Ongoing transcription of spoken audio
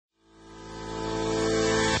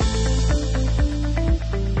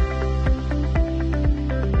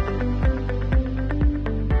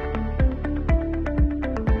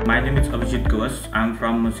is Abhijit Gawas. I am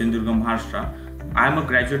from Sindhurga, Maharashtra. I am a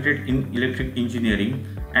graduate in electric engineering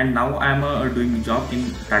and now I am doing a job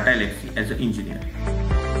in TATA ELXSI as an engineer.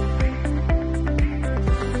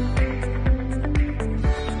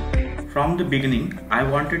 From the beginning, I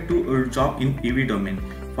wanted to job in EV domain.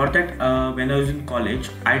 For that, when I was in college,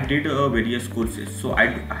 I did various courses. So I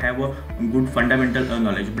have a good fundamental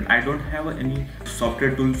knowledge, but I don't have any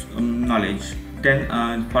software tools knowledge. Then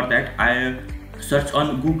for that, I searched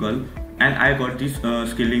on Google and I got this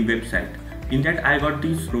Skill-Lync website. In that, I got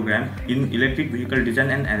this program in electric vehicle design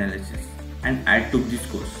and analysis, and I took this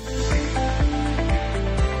course.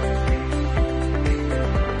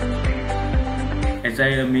 As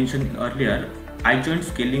I mentioned earlier, I joined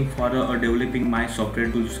Skill-Lync for developing my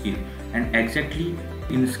software tool skill, and exactly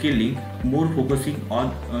in Skill-Lync, more focusing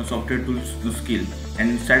on software tools skill,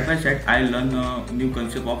 and side by side I learn new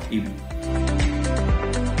concept of EV.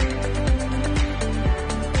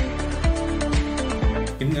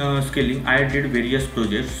 In Skill-Lync, I did various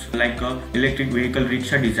projects like electric vehicle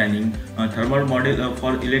rickshaw designing, thermal model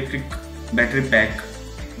for electric battery pack,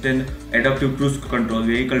 then adaptive cruise control,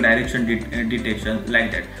 vehicle direction detection,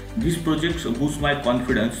 like that. These projects boost my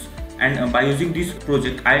confidence, and by using this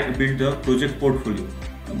project, I build the project portfolio.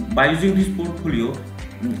 By using this portfolio,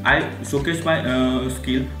 I showcase my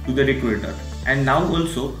skill to the recruiter. And now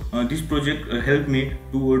also, this project helped me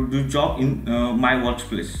to do job in my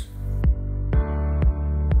workplace.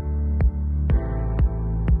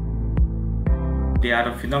 They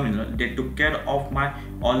are phenomenal. They took care of my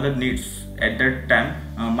all the needs. At that time,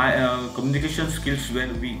 my communication skills were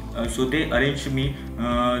weak, so they arranged me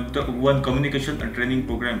the one communication training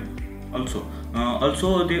program.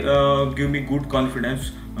 Also they give me good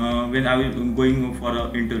confidence when I was going for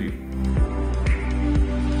an interview.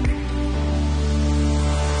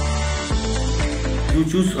 You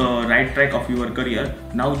choose right track of your career.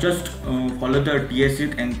 Now just follow the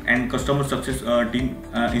TSC and customer success team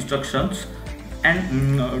instructions,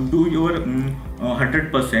 and do your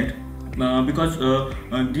 100% because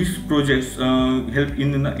these projects help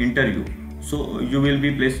in the interview, so you will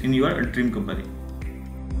be placed in your dream company.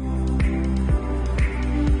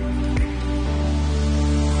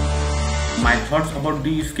 My thoughts about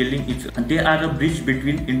the Skill-Lync is they are a bridge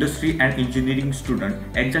between industry and engineering student.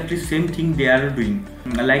 Exactly same thing they are doing.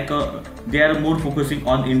 Like they are more focusing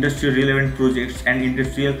on industry relevant projects and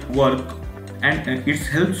industrial work, and it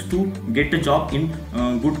helps to get a job in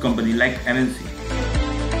good company like MNC.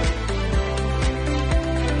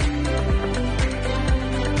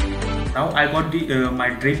 Now I got the my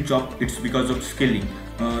dream job. It's because of Skill-Lync.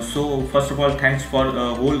 So first of all, thanks for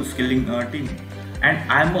whole Skill-Lync team. And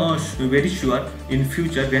I'm very sure in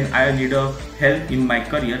future when I need help in my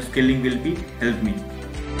career, Skill-Lync will be help me.